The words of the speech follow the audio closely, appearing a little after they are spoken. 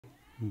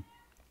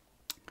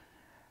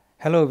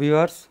Hello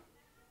viewers,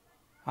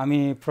 আমি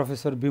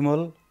professor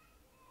Bimal,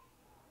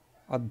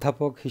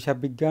 অধ্যাপক হিসাব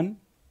বিজ্ঞান,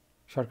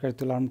 সরকারি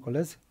তুলারাম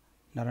কলেজ,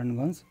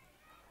 নারায়ণগঞ্জ।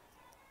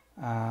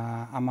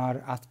 আমার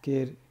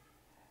আজকের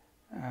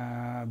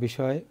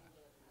বিষয়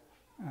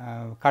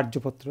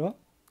কার্যপত্র,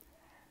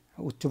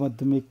 উচ্চ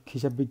মাধ্যমিক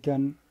হিসাব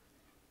বিজ্ঞান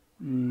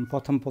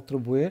প্রথম পত্র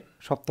বইয়ের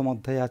সপ্তম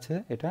অধ্যায় আছে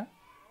এটা।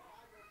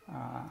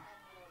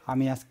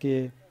 আমি আজকে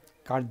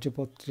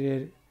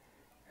কার্যপত্রের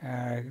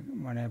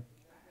মানে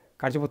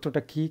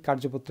কার্যপত্রটা কী,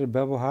 কার্যপত্রের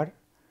ব্যবহার,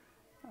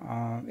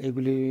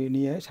 এগুলি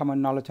নিয়ে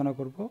সামান্য আলোচনা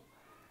করব।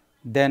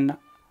 দেন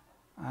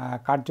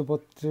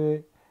কার্যপত্রে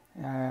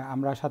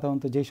আমরা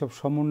সাধারণত যেসব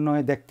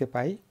সমন্বয় দেখতে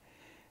পাই,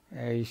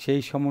 সেই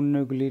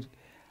সমন্বয়গুলির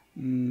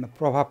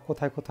প্রভাব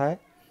কোথায় কোথায়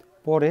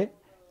পড়ে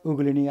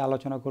ওগুলি নিয়ে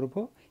আলোচনা করব।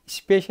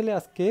 স্পেশালি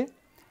আজকে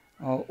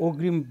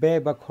অগ্রিম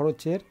ব্যয় বা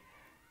খরচের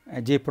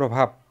যে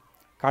প্রভাব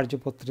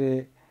কার্যপত্রে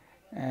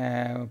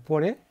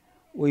পড়ে,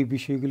 ওই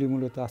বিষয়গুলি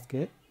মূলত আজকে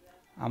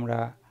আমরা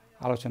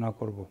আলোচনা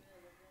করব।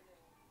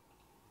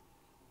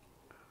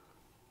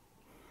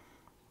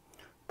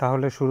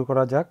 তাহলে শুরু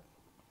করা যাক।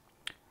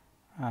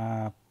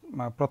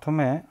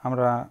 প্রথমে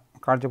আমরা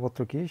কার্যপত্র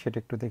কি সেটা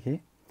একটু দেখি।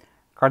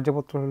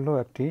 কার্যপত্র হলো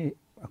একটি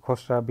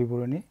খসড়া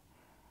বিবরণী।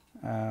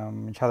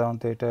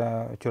 সাধারণত এটা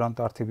চূড়ান্ত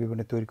আর্থিক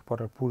বিবরণী তৈরি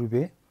করার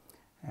পূর্বে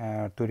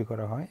তৈরি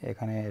করা হয়।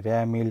 এখানে র্যা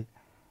মিল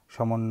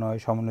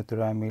সমন্বিত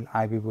র্যা মিল,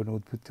 আয় বিবরণী,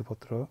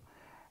 উদ্বৃত্তিপত্র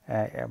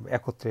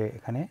একত্রে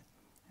এখানে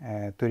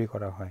তৈরি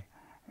করা হয়।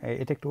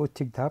 এটা একটি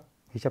ঐচ্ছিক ধাপ,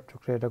 হিসাব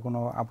চক্রে এটা কোনো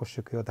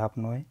আবশ্যকীয় ধাপ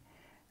নয়।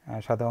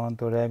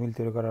 সাধারণত র্যা মিল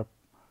তৈরি করার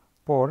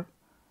পর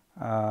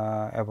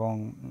এবং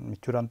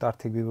চূড়ান্ত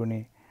আর্থিক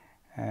বিবরণী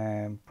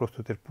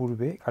প্রস্তুতের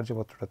পূর্বে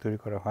কার্যপত্রটা তৈরি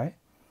করা হয়।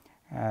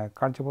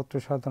 কার্যপত্র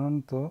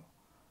সাধারণত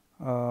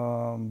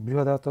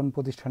বৃহদায়তন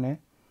প্রতিষ্ঠানে,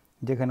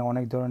 যেখানে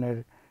অনেক ধরনের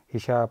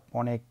হিসাব,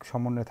 অনেক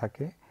সমন্বয়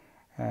থাকে,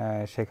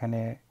 সেখানে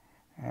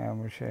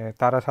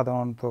তারা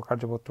সাধারণত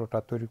কার্যপত্রটা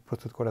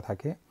প্রস্তুত করে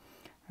থাকে।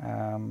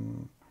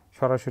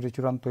 সরাসরি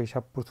চূড়ান্ত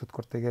হিসাব প্রস্তুত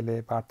করতে গেলে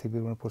বা আর্থিক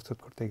বিবরণী প্রস্তুত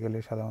করতে গেলে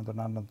সাধারণত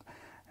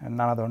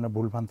নানা ধরনের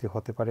ভুলভ্রান্তি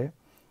হতে পারে।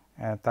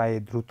 তাই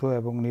দ্রুত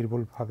এবং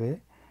নির্ভুলভাবে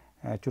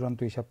চূড়ান্ত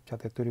হিসাব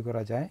যাতে তৈরি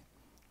করা যায়,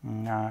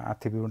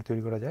 আর্থিক বিবরণী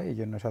তৈরি করা যায়, এই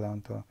জন্য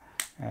সাধারণত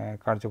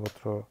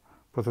কার্যপত্র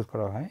প্রস্তুত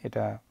করা হয়।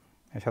 এটা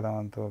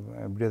সাধারণত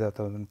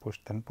বৃহদায়তন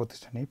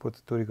প্রতিষ্ঠানেই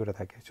তৈরি করে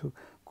থাকে।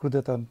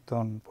 ক্ষুদ্রতন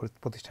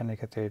প্রতিষ্ঠানের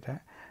ক্ষেত্রে এটা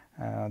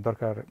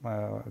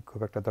খুব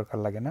একটা দরকার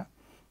লাগে না।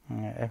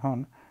 এখন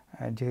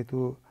যেহেতু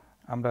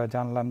আমরা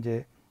জানলাম যে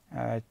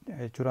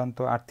চূড়ান্ত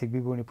আর্থিক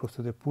বিবরণী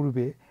প্রস্তুতের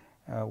পূর্বে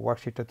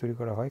ওয়ার্কশিটটা তৈরি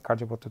করা হয়,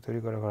 কার্যপত্র তৈরি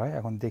করা হয়,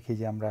 এখন দেখি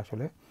যে আমরা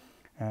আসলে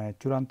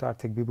চূড়ান্ত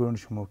আর্থিক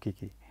বিবরণীসমূহ কী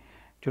কী।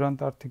 চূড়ান্ত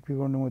আর্থিক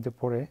বিবরণীর মধ্যে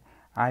পড়ে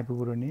আয়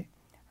বিবরণী,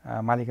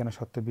 মালিকানা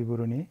সত্ত্ব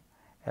বিবরণী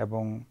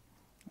এবং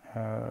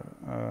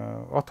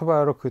অথবা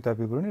রক্ষিত আয়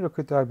বিবরণী।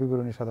 রক্ষিত আয়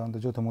বিবরণী সাধারণত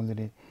যৌথ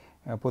মূলধনী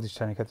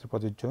প্রতিষ্ঠানের ক্ষেত্রে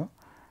প্রযোজ্য।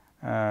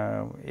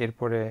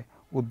 এরপরে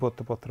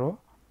উদ্বৃত্তপত্র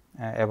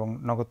এবং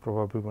নগদ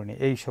প্রবাহ বিবরণী,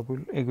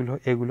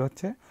 এগুলো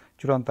হচ্ছে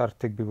চূড়ান্ত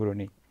আর্থিক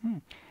বিবরণী।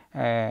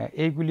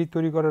 এইগুলি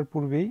তৈরি করার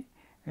পূর্বেই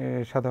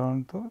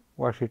সাধারণত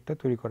ওয়ার্কশিটটা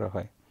তৈরি করা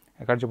হয়,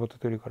 কার্যপত্র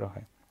তৈরি করা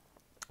হয়।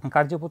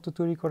 কার্যপত্র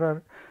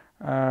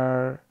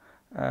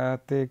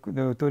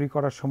তৈরি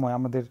করার সময়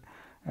আমাদের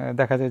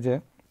দেখা যায় যে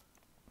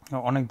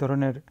অনেক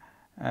ধরনের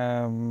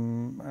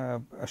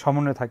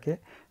সমন্বয় থাকে।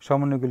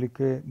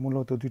 সমন্বয়গুলিকে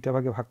মূলত দুইটা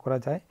ভাগে ভাগ করা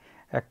যায়।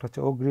 একটা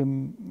হচ্ছে অগ্রিম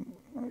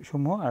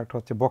সমূহ আর একটা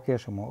হচ্ছে বকেয়া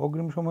সমূহ।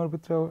 অগ্রিম সমূহের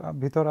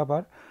ভিতর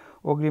আবার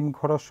অগ্রিম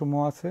খরচ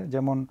সমূহ আছে,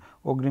 যেমন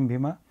অগ্রিম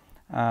বীমা,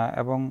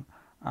 এবং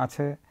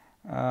আছে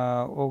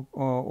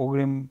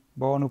অগ্রিম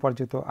বা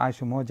অনুপার্জিত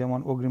আয়সমূহ, যেমন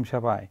অগ্রিম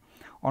সেবা আয়।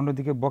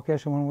 অন্যদিকে বকেয়া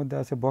সমূহের মধ্যে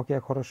আছে বকেয়া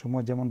খরচ সমূহ,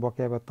 যেমন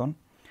বকেয়া বেতন,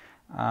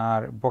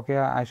 আর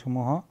বকেয়া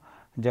আয়সমূহ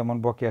যেমন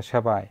বকেয়া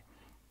সেবা আয়।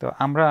 তো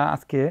আমরা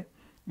আজকে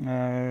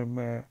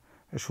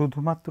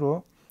শুধুমাত্র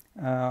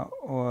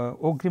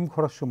অগ্রিম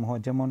খরচসমূহ,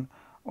 যেমন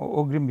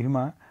অগ্রিম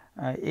বীমা,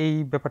 এই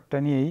ব্যাপারটা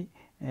নিয়েই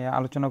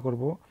আলোচনা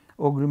করব।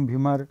 অগ্রিম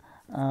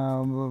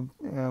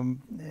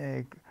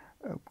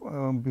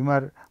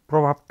বীমার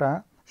প্রভাবটা,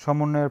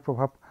 সমন্বয়ের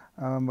প্রভাব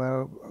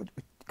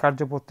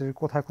কার্যপত্রের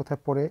কোথায় কোথায়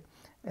পড়ে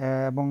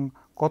এবং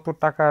কত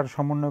টাকার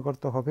সমন্বয়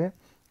করতে হবে,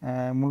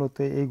 মূলত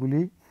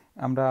এইগুলি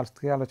আমরা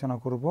আজকে আলোচনা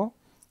করব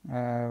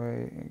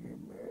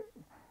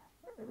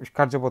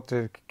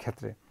কার্যপত্রের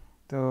ক্ষেত্রে।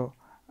 তো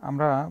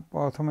আমরা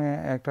প্রথমে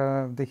একটা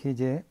দেখি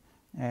যে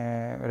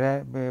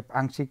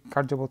আংশিক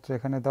কার্যপত্র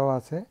এখানে দেওয়া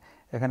আছে।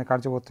 এখানে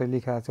কার্যপত্রে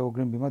লেখা আছে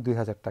অগ্রিম বীমা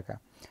 2000 টাকা,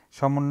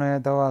 সমন্বয়ে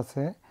দেওয়া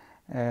আছে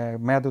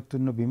মেয়াদ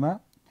উত্তীর্ণ বীমা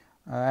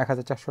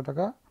 1400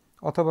 টাকা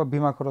অথবা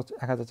বীমা খরচ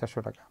 1400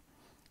 টাকা।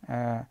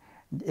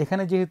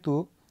 এখানে যেহেতু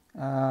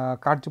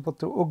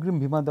কার্যপত্র অগ্রিম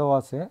বীমা দেওয়া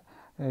আছে,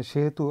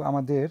 সেহেতু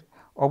আমাদের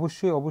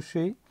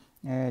অবশ্যই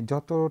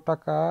যত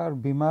টাকার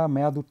বীমা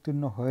মেয়াদ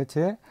উত্তীর্ণ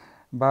হয়েছে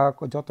বা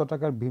যত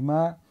টাকার বীমা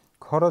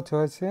খরচ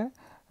হয়েছে,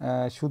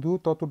 শুধু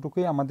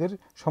ততটুকুই আমাদের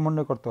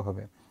সমন্বয় করতে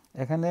হবে।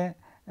 এখানে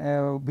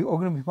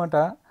অগ্রিম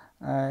বীমাটা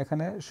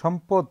এখানে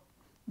সম্পদ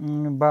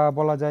বা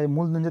বলা যায়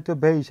মূলধন জাতীয়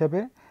ব্যয় হিসাবে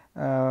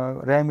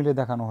রেয়া মিলে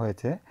দেখানো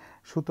হয়েছে।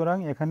 সুতরাং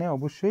এখানে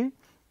অবশ্যই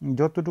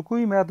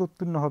যতটুকুই মেয়াদ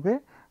উত্তীর্ণ হবে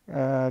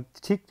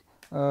ঠিক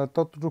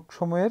ততটুকু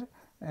সময়ের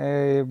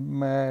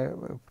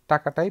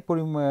টাকাটাই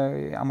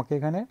আমাকে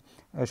এখানে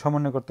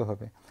সমন্বয় করতে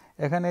হবে।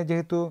 এখানে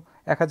যেহেতু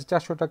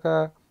 1400 টাকা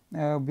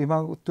বিমা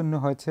উত্তীর্ণ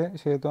হয়েছে,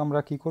 সেহেতু আমরা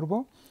কি করব,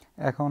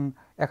 এখন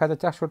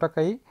 1400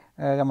 টাকাই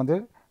আমাদের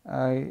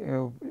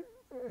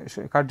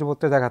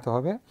কার্যপত্রে দেখাতে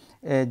হবে।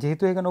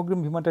 যেহেতু এখানে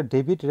অগ্রিম বিমাটা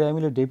ডেবিট, রেয়া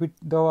মিলে ডেবিট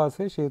দেওয়া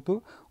আছে, সেহেতু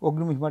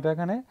অগ্রিম বিমাটা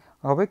এখানে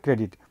হবে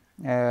ক্রেডিট,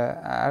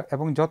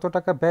 এবং যত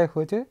টাকা ব্যয়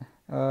হয়েছে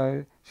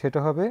সেটা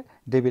হবে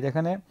ডেবিট।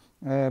 এখানে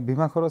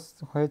বিমা খরচ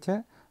হয়েছে,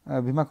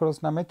 বিমা খরচ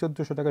নামে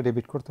 1400 টাকা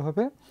ডেবিট করতে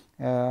হবে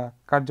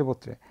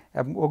কার্যপত্রে,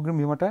 এবং অগ্রিম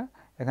বিমাটা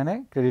এখানে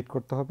ক্রেডিট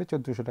করতে হবে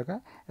 1400 টাকা।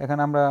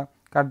 এখানে আমরা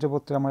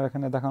কার্যপত্রে আমার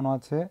এখানে দেখানো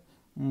আছে,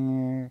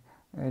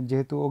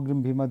 যেহেতু অগ্রিম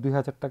বিমা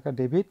 2000 টাকা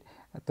ডেবিট,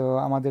 তো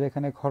আমাদের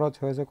এখানে খরচ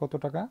হয়েছে কত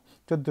টাকা,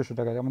 1400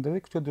 টাকা। আমাদের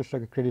 1400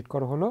 টাকা ক্রেডিট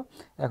করা হলো।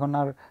 এখন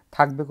আর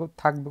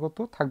থাকবে কত,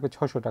 থাকবে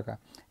 600 টাকা।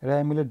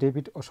 রেয়া মিলে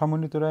ডেবিট,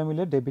 সমন্বিত রেয়া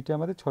মিলে ডেবিটে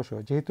আমাদের 600।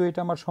 যেহেতু এটা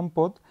আমার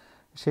সম্পদ,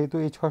 সেহেতু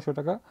এই 600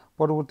 টাকা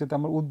পরবর্তীতে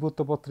আমার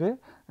উদ্বৃত্তপত্রে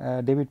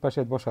ডেবিট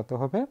পাশে বসাতে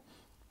হবে।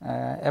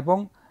 এবং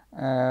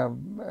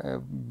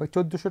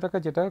 1400 টাকা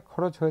যেটা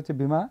খরচ হয়েছে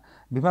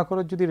বিমা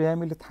খরচ যদি রেয়া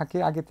মিলে থাকে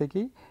আগে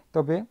থেকেই,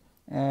 তবে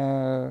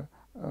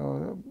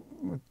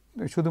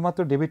শুধুমাত্র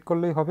ডেবিট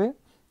করলেই হবে,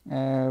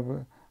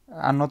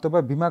 আর নতুবা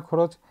বিমা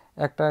খরচ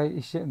একটা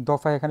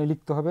দফা এখানে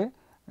লিখতে হবে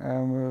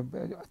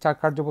 4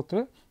 কার্যপত্রে,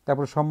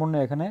 তারপর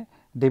সমন্বয়ে এখানে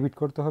ডেবিট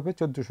করতে হবে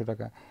 1400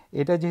 টাকা।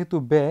 এটা যেহেতু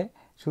ব্যয়,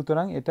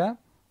 সুতরাং এটা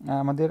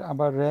আমাদের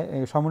আবার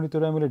সমন্বিত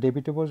রেয়া মিলে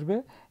ডেবিটে বসবে,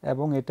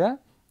 এবং এটা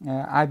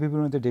আয়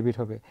বিবরণীতে ডেবিট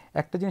হবে।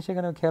 একটা জিনিস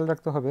এখানে খেয়াল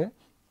রাখতে হবে,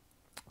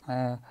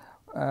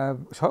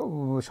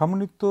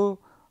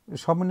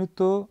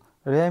 সমন্বিত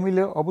রেয়া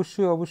মিলে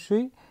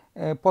অবশ্যই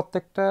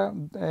প্রত্যেকটা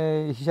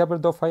হিসাবের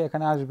দফায়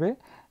এখানে আসবে।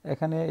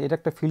 এখানে এটা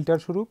একটা ফিল্টার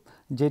স্বরূপ,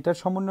 যেটার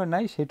সমন্বয়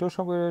নাই সেটাও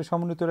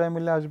সমন্বিত রেয়া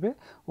মিলে আসবে।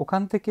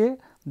 ওখান থেকে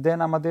দেন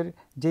আমাদের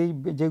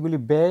যেগুলি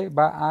ব্যয়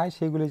বা আয়,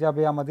 সেগুলি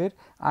যাবে আমাদের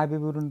আয়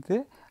বিবরণীতে,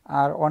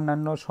 আর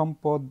অন্যান্য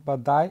সম্পদ বা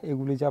দায়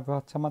এগুলি যাবে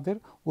হচ্ছে আমাদের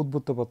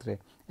উদ্বৃত্তপত্রে।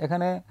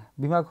 এখানে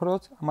বিমা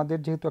খরচ আমাদের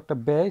যেহেতু একটা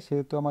ব্যয়,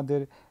 সেহেতু আমাদের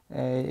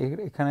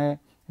এখানে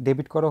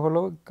ডেবিট করা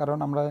হলো, কারণ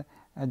আমরা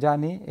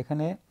জানি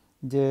এখানে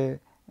যে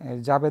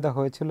জাবেদা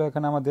হয়েছিল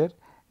এখানে আমাদের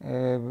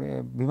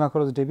বিমা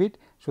খরচ ডেবিট,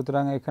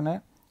 সুতরাং এখানে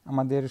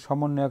আমাদের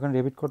সমন্বয় এখানে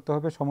ডেবিট করতে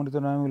হবে, সমন্বিত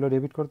রেয়া মিলে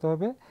ডেবিট করতে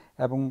হবে,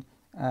 এবং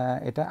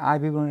এটা আয়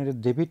বিবরণীর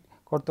ডেবিট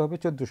করতে হবে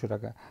 1400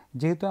 টাকা।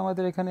 যেহেতু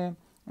আমাদের এখানে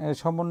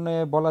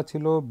সমন্বয়ে বলা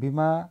ছিল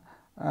বিমা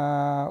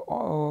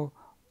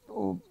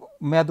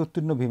মেয়াদ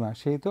উত্তীর্ণ বিমা,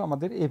 সেহেতু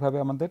আমাদের এইভাবে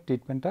আমাদের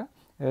ট্রিটমেন্টটা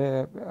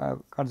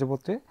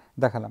কার্যপত্রে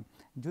দেখালাম।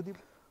 যদি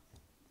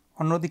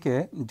অন্যদিকে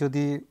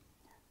যদি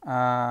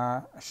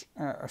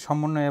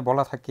সমন্বয়ে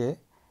বলা থাকে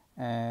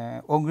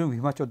অগ্রিম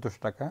বিমা 1400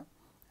 টাকা,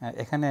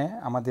 এখানে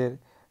আমাদের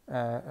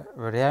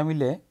রেয়া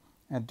মিলে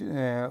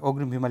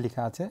অগ্রিম বিমা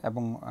লেখা আছে,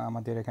 এবং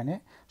আমাদের এখানে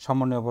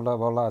সমন্বয়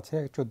বলা আছে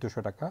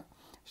 1400 টাকা।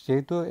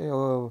 সেহেতু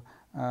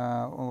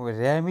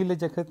রেয়া মিলে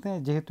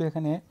যেহেতু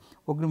এখানে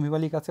অগ্রিম বিমা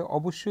লেখা আছে,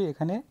 অবশ্যই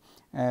এখানে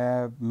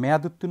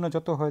মেয়াদ উত্তীর্ণ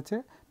যত হয়েছে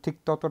ঠিক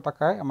তত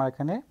টাকায় আমার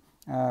এখানে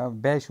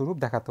ব্যয় স্বরূপ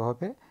দেখাতে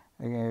হবে।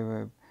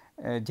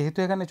 যেহেতু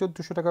এখানে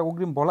 1400 টাকা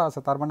অগ্রিম বলা আছে,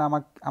 তার মানে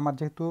আমার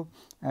যেহেতু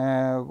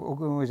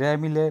রেয়া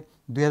মিলে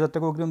 2000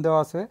 টাকা অগ্রিম দেওয়া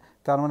আছে,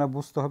 তার মানে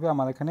বুঝতে হবে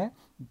আমার এখানে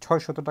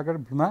 600 টাকার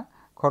বিমা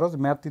খরচ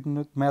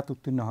মেয়াদ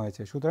উত্তীর্ণ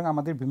হয়েছে। সুতরাং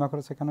আমাদের বিমা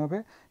খরচ এখানে হবে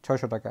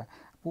 600 টাকা।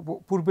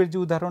 পূর্বের যে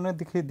উদাহরণে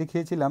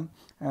দেখিয়েছিলাম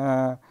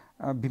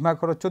বিমা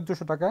খরচ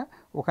 1400 টাকা,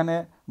 ওখানে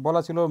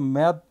বলা ছিল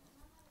মেয়াদ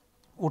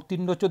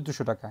উত্তীর্ণ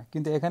 1400 টাকা,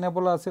 কিন্তু এখানে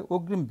বলা আছে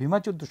অগ্রিম বিমা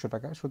 1400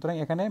 টাকা। সুতরাং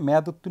এখানে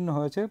মেয়াদ উত্তীর্ণ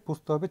হয়েছে,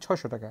 বুঝতে হবে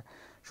 600 টাকা।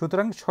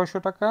 সুতরাং 600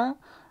 টাকা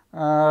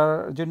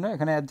জন্য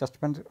এখানে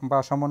অ্যাডজাস্টমেন্ট বা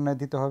সমন্বয়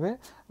দিতে হবে।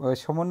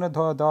 সমন্বয়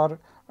দেওয়ার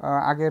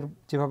আগের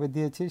যেভাবে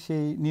দিয়েছি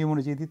সেই নিয়ম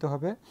অনুযায়ী দিতে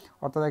হবে।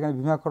 অর্থাৎ এখানে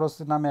বিমা খরচ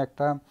নামে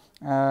একটা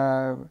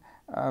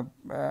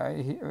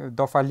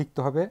দফা লিখতে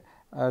হবে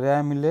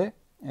রেয়া মিলে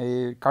এই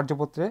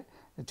কার্যপত্রে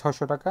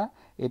 600 টাকা।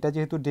 এটা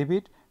যেহেতু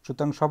ডেবিট,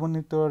 সুতরাং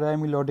সমন্বিত রেয়া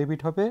মিলেও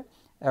ডেবিট হবে,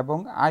 এবং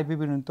আয়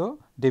বিবরণীতেও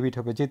ডেবিট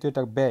হবে, যেহেতু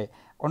এটা ব্যয়।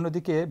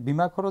 অন্যদিকে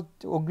বিমা খরচ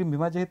অগ্রিম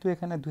বিমা যেহেতু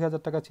এখানে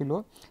 2000 টাকা ছিল,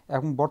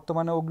 এবং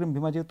বর্তমানে অগ্রিম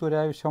বিমা যেহেতু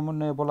রেয়া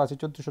সমন্বয়ে বলা আছে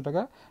 1400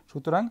 টাকা,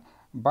 সুতরাং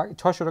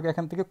 600 টাকা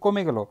এখান থেকে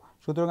কমে গেল।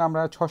 সুতরাং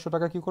আমরা 600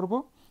 টাকা কী করব,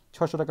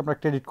 600 টাকা আমরা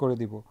ক্রেডিট করে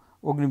দিব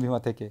অগ্রিম বিমা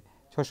থেকে।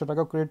 600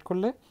 টাকা ক্রেডিট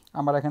করলে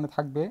আমার এখানে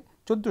থাকবে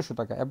 1400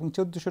 টাকা, এবং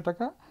 1400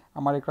 টাকা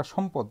আমার একটা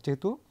সম্পদ,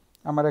 যেহেতু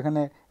আমার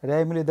এখানে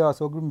রেয়া মিলে দেওয়া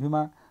আছে অগ্রিম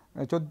বিমা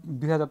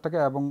 2000 টাকা,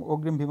 এবং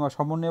অগ্রিম বিমা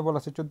সমন্বয়ে বলা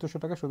আছে 1400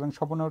 টাকা। সুতরাং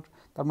সমন্বয়,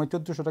 তার মানে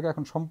 1400 টাকা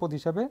এখন সম্পদ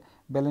হিসাবে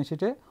ব্যালেন্স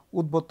শিটে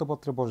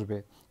উদ্বৃত্তপত্রে বসবে।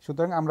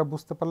 সুতরাং আমরা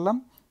বুঝতে পারলাম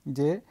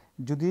যে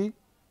যদি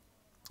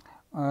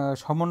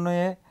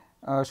সমন্বয়ে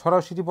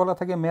সরাসরি বলা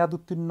থাকে মেয়াদ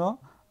উত্তীর্ণ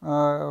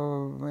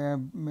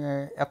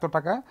এত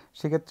টাকা,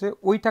 সেক্ষেত্রে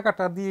ওই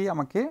টাকাটা দিয়ে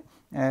আমাকে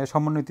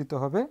সমন্বয় দিতে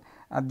হবে।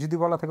 আর যদি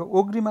বলা থাকে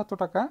অগ্রিম এত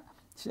টাকা,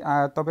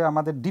 তবে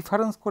আমাদের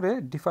ডিফারেন্স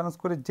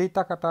করে যেই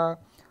টাকাটা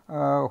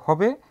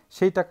হবে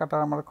সেই টাকাটা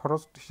আমার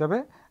খরচ হিসাবে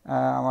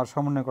আমার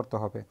সমন্বয় করতে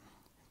হবে।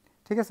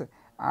 ঠিক আছে।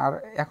 আর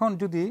এখন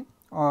যদি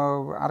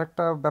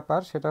আরেকটা ব্যাপার,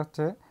 সেটা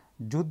হচ্ছে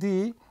যদি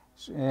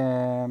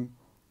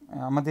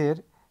আমাদের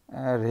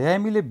রেয়াই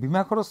মিলে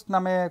বিমা খরচ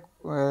নামে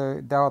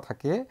দেওয়া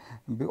থাকে,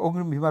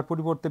 অগ্রিম বিমার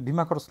পরিবর্তে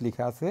বিমা খরচ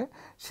লেখা আছে,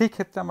 সেই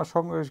ক্ষেত্রে আমরা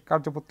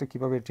কার্যপত্রে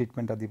কীভাবে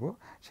ট্রিটমেন্টটা দিব,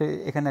 সে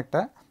এখানে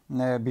একটা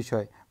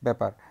বিষয়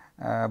ব্যাপার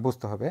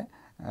বুঝতে হবে।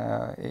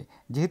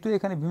 যেহেতু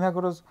এখানে বিমা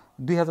খরচ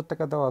 2000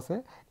 টাকা দেওয়া আছে,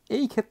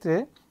 এই ক্ষেত্রে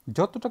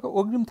যত টাকা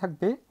অগ্রিম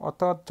থাকবে,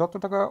 অর্থাৎ যত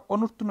টাকা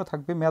অনুত্তীর্ণ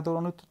থাকবে, মেয়াদ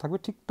অনুত্তীর্ণ থাকবে,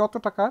 ঠিক তত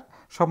টাকার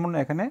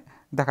সমন্বয় এখানে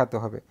দেখাতে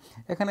হবে।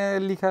 এখানে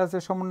লেখা আছে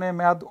সমন্বয়ে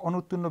মেয়াদ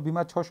অনুত্তীর্ণ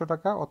বিমা 600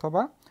 টাকা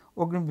অথবা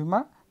অগ্রিম বিমা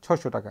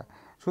 600 টাকা।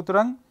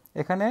 সুতরাং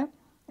এখানে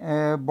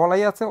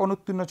বলাই আছে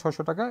অনুত্তীর্ণ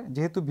 600 টাকা।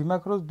 যেহেতু বিমা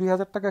খরচ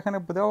 2000 টাকা এখানে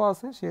দেওয়া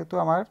আছে, সেহেতু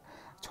আমার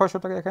 600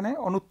 টাকা এখানে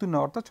অনুত্তীর্ণ,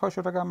 অর্থাৎ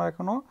 600 টাকা আমার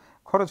এখনও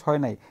খরচ হয়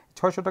নাই,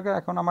 600 টাকা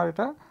এখন আমার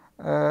এটা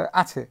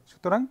আছে।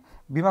 সুতরাং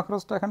বিমা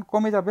খরচটা এখন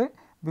কমে যাবে,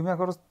 বিমা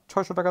খরচ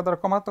 600 টাকা দ্বারা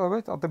কমাতে হবে।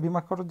 অর্থাৎ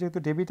বিমা খরচ যেহেতু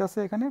ডেবিট আছে,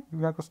 এখানে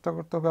বিমা খরচটা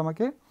করতে হবে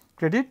আমাকে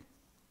ক্রেডিট,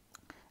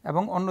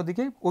 এবং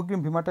অন্যদিকে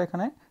অগ্রিম বিমাটা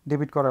এখানে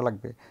ডেবিট করা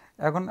লাগবে।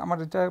 এখন আমার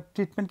এটা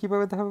ট্রিটমেন্ট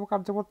কীভাবে দেখাবো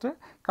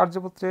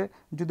কার্যপত্রে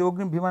যদি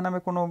অগ্রিম বিমা নামে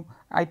কোনো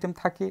আইটেম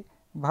থাকে,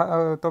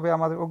 তবে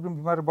আমাদের অগ্রিম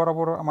বিমার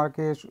বরাবর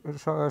আমাকে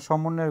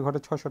সমন্বয়ের ঘরে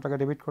 600 টাকা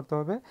ডেবিট করতে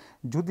হবে।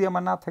 যদি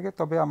আমার না থাকে,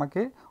 তবে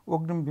আমাকে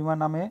অগ্রিম বিমা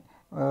নামে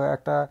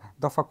একটা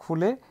দফা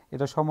খুলে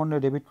এটা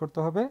সমন্বয়ে ডেবিট করতে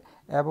হবে,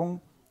 এবং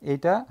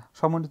এইটা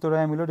সমন্বিত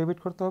রেয়াই মিলেও ডেবিট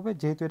করতে হবে।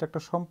 যেহেতু এটা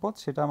একটা সম্পদ,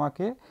 সেটা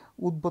আমাকে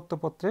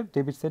উদ্বৃত্তপত্রের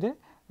ডেবিট সাইডে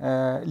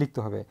লিখতে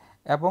হবে।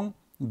 এবং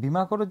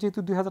বিমা খরচ যেহেতু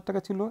 2000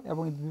 টাকা ছিল,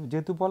 এবং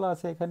যেহেতু বলা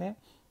আছে এখানে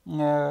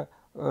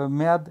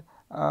মেয়াদ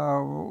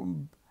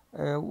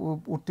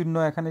উত্তীর্ণ,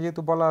 এখানে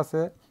যেহেতু বলা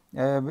আছে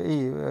এই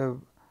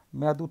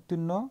মেয়াদ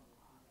উত্তীর্ণ,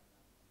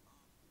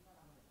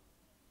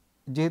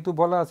 যেহেতু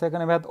বলা আছে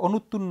এখানে মেয়াদ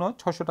অনুত্তীর্ণ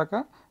 600 টাকা,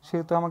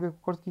 সেহেতু আমাকে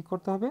কী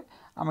করতে হবে,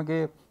 আমাকে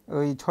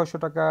ওই 600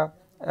 টাকা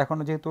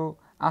এখনও যেহেতু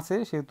আছে,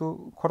 সেহেতু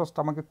খরচটা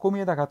আমাকে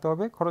কমিয়ে দেখাতে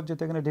হবে। খরচ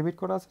যেহেতু এখানে ডেবিট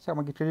করা আছে, সে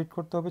আমাকে ক্রেডিট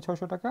করতে হবে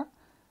 600 টাকা।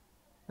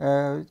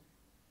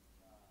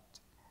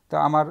 তো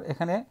আমার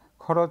এখানে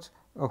খরচ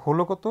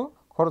হলো কত?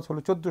 খরচ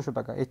হলো 1400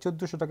 টাকা। এই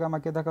 1400 টাকা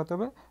আমাকে দেখাতে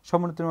হবে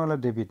সমন্বিত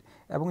মেলার ডেবিট,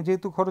 এবং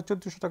যেহেতু খরচ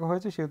 1400 টাকা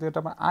হয়েছে, সেহেতু এটা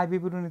আমার আয়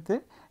বিবরণীতে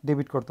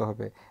ডেবিট করতে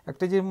হবে।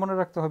 একটা জিনিস মনে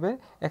রাখতে হবে,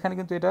 এখানে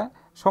কিন্তু এটা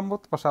সম্পদ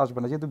পাশে আসবে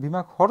না, যেহেতু বিমা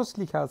খরচ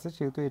লেখা আছে,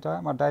 সেহেতু এটা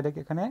আমার ডাইরেক্ট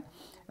এখানে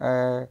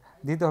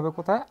দিতে হবে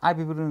কোথায়? আয়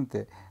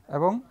বিবরণীতে।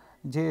 এবং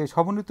যে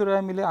সমন্বিত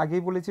রেয়াই মিলে,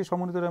 আগেই বলেছি,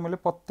 সমন্বিত রেয়াই মিলে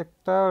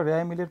প্রত্যেকটা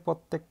রেয়াই মিলের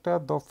প্রত্যেকটা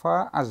দফা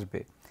আসবে।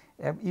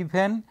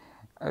 ইভেন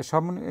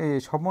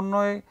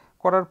সমন্বয়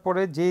করার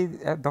পরে যেই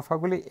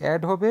দফাগুলি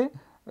অ্যাড হবে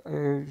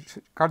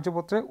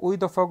কার্যপত্রে, ওই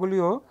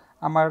দফাগুলিও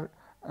আমার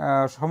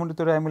সমন্বিত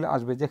রেয়াই মিলে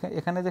আসবে।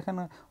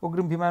 যেখানে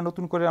অগ্রিম বিমা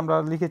নতুন করে আমরা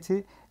লিখেছি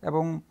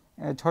এবং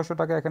 600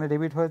 টাকা এখানে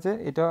ডেবিট হয়েছে,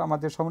 এটা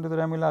আমাদের সমন্বিত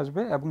রেয়াই মিলে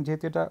আসবে। এবং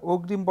যেহেতু এটা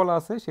অগ্রিম বলা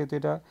আছে, সেহেতু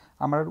এটা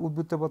আমার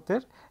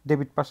উদ্বৃত্তপত্রের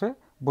ডেবিট পাশে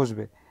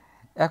বসবে।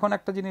 এখন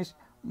একটা জিনিস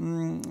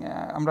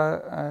আমরা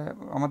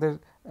আমাদের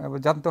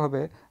জানতে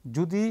হবে,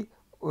 যদি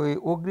ওই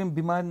অগ্রিম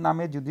বিমার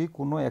নামে যদি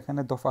কোনো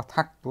এখানে দফা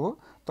থাকতো,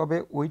 তবে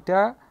ওইটা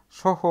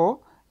সহ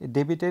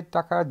ডেবিটের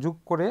টাকা যোগ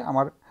করে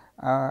আমার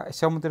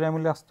সমন্বিত রেয়াই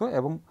মিলে আসতো,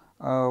 এবং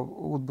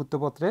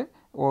উদ্বৃত্তপত্রে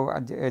ও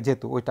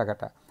যেত ওই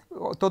টাকাটা।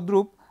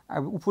 তদ্রূপ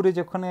উপরে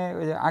যেখানে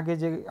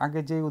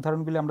আগে যে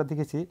উদাহরণগুলি আমরা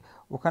দেখেছি,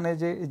 ওখানে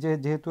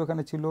যেহেতু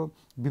এখানে ছিল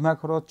বিমা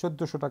খরচ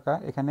 1400 টাকা,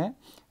 এখানে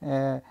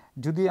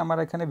যদি আমার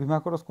এখানে বিমা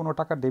খরচ কোনো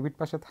টাকা ডেবিট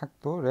পাশে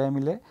থাকতো রেয়াই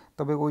মিলে,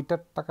 তবে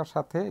ওইটার টাকার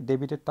সাথে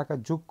ডেবিটের টাকা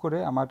যোগ করে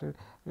আমার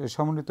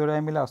সমন্বিত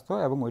রেয়াই মিলে আসতো,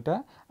 এবং ওইটা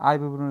আয়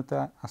বিবরণীতে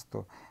আসতো।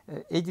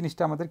 এই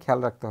জিনিসটা আমাদের খেয়াল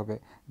রাখতে হবে।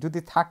 যদি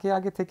থাকে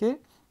আগে থেকে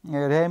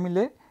রেয়াই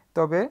মিলে,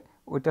 তবে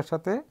ওইটার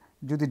সাথে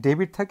যদি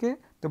ডেবিট থাকে,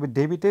 তবে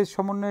ডেবিটের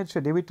সমন্বয়ে সে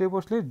ডেবিটে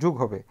বসলে যোগ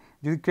হবে,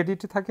 যদি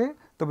ক্রেডিটে থাকে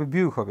তবে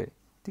বিয়োগ হবে।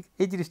 ঠিক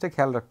এই জিনিসটা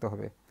খেয়াল রাখতে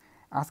হবে।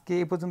 আজকে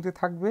এই পর্যন্তই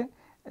থাকবে।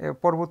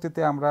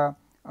 পরবর্তীতে আমরা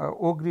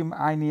অগ্রিম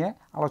আয় নিয়ে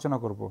আলোচনা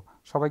করব।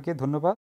 সবাইকে ধন্যবাদ।